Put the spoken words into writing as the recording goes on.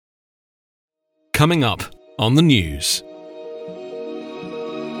coming up on the news.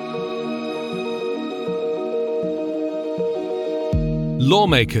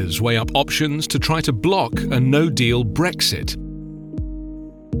 Lawmakers weigh up options to try to block a no-deal Brexit.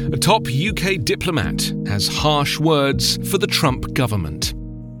 A top UK diplomat has harsh words for the Trump government.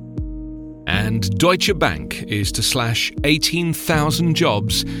 And Deutsche Bank is to slash 18,000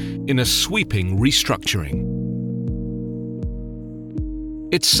 jobs in a sweeping restructuring.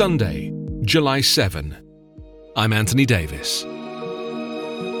 It's Sunday, July 7. I'm Anthony Davis.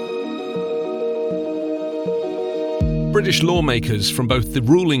 British lawmakers from both the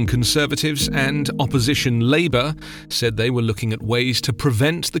ruling Conservatives and opposition Labour said they were looking at ways to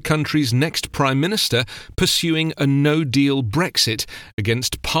prevent the country's next Prime Minister pursuing a no-deal Brexit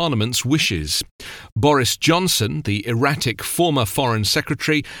against Parliament's wishes. Boris Johnson, the erratic former Foreign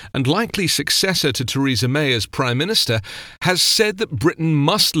Secretary and likely successor to Theresa May as Prime Minister, has said that Britain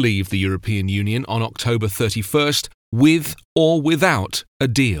must leave the European Union on October 31st with or without a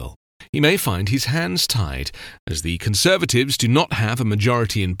deal. He may find his hands tied, as the Conservatives do not have a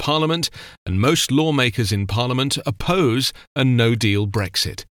majority in Parliament and most lawmakers in Parliament oppose a no-deal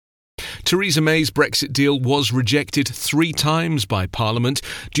Brexit. Theresa May's Brexit deal was rejected 3 times by Parliament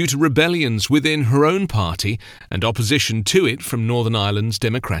due to rebellions within her own party and opposition to it from Northern Ireland's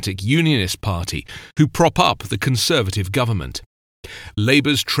Democratic Unionist Party, who prop up the Conservative government.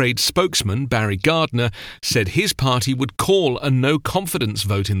 Labour's trade spokesman, Barry Gardiner, said his party would call a no-confidence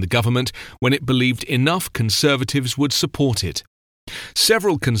vote in the government when it believed enough Conservatives would support it.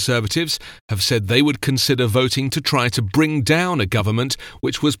 Several Conservatives have said they would consider voting to try to bring down a government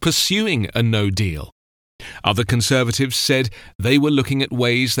which was pursuing a no-deal. Other Conservatives said they were looking at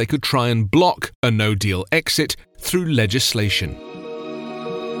ways they could try and block a no-deal exit through legislation.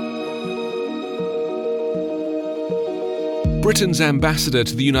 Britain's ambassador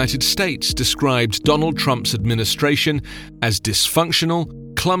to the United States described Donald Trump's administration as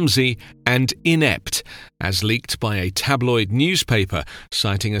dysfunctional, clumsy, and inept, as leaked by a tabloid newspaper,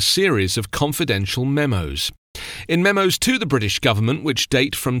 citing a series of confidential memos. In memos to the British government, which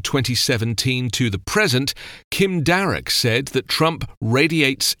date from 2017 to the present, Kim Darroch said that Trump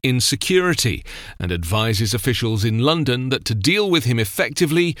radiates insecurity and advises officials in London that to deal with him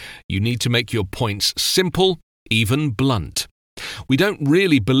effectively, you need to make your points simple, even blunt. We don't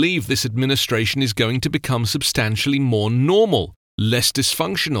really believe this administration is going to become substantially more normal, less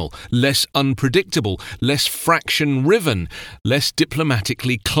dysfunctional, less unpredictable, less fraction-riven, less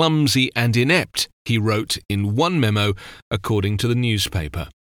diplomatically clumsy and inept, he wrote in one memo, according to the newspaper.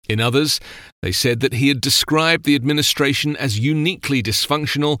 In others, they said that he had described the administration as uniquely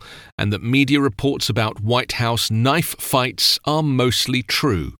dysfunctional and that media reports about White House knife fights are mostly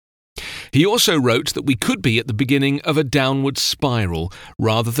true. He also wrote that we could be at the beginning of a downward spiral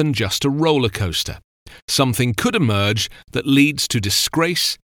rather than just a roller coaster. Something could emerge that leads to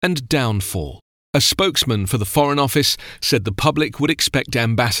disgrace and downfall. A spokesman for the Foreign Office said the public would expect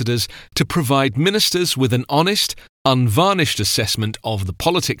ambassadors to provide ministers with an honest, unvarnished assessment of the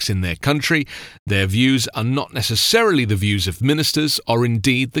politics in their country. Their views are not necessarily the views of ministers or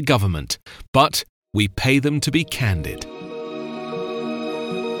indeed the government, but we pay them to be candid.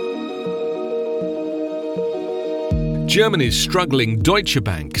 Germany's struggling Deutsche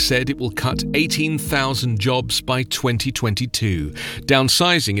Bank said it will cut 18,000 jobs by 2022,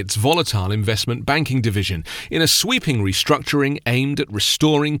 downsizing its volatile investment banking division in a sweeping restructuring aimed at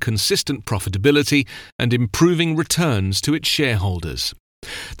restoring consistent profitability and improving returns to its shareholders.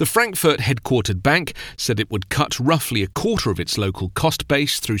 The Frankfurt-headquartered bank said it would cut roughly a quarter of its local cost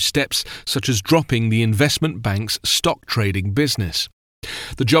base through steps such as dropping the investment bank's stock trading business.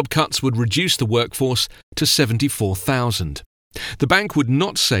 The job cuts would reduce the workforce to 74,000. The bank would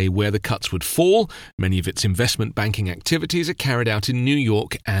not say where the cuts would fall. Many of its investment banking activities are carried out in New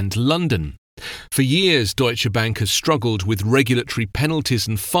York and London. For years, Deutsche Bank has struggled with regulatory penalties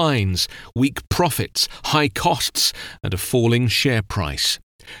and fines, weak profits, high costs, and a falling share price.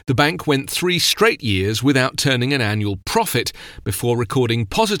 The bank went 3 straight years without turning an annual profit before recording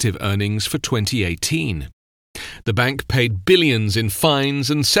positive earnings for 2018. The bank paid billions in fines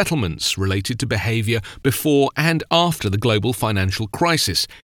and settlements related to behaviour before and after the global financial crisis,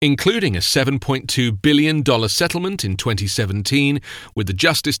 including a $7.2 billion settlement in 2017 with the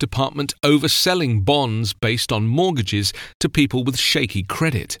Justice Department overselling bonds based on mortgages to people with shaky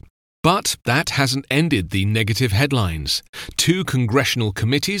credit. But that hasn't ended the negative headlines. 2 congressional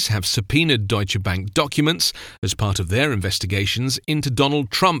committees have subpoenaed Deutsche Bank documents as part of their investigations into Donald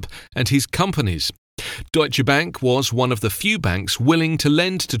Trump and his companies. Deutsche Bank was one of the few banks willing to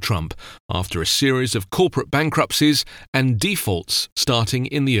lend to Trump after a series of corporate bankruptcies and defaults starting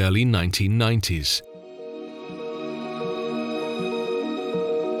in the early 1990s.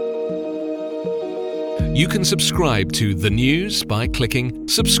 You can subscribe to The News by clicking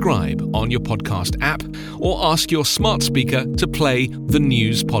subscribe on your podcast app or ask your smart speaker to play The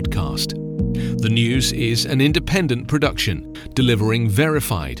News podcast. The News is an independent production delivering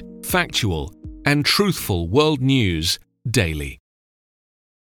verified, factual, and truthful world news daily.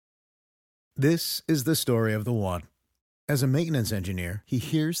 This is the story of the one. As a maintenance engineer, he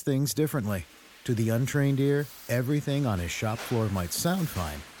hears things differently. To the untrained ear, everything on his shop floor might sound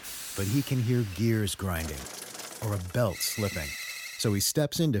fine, but he can hear gears grinding or a belt slipping. So he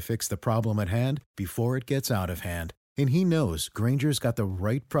steps in to fix the problem at hand before it gets out of hand. And he knows Grainger's got the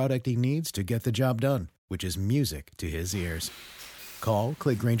right product he needs to get the job done, which is music to his ears. Call,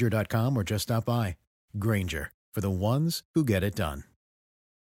 click Grainger.com, or just stop by. Grainger, for the ones who get it done.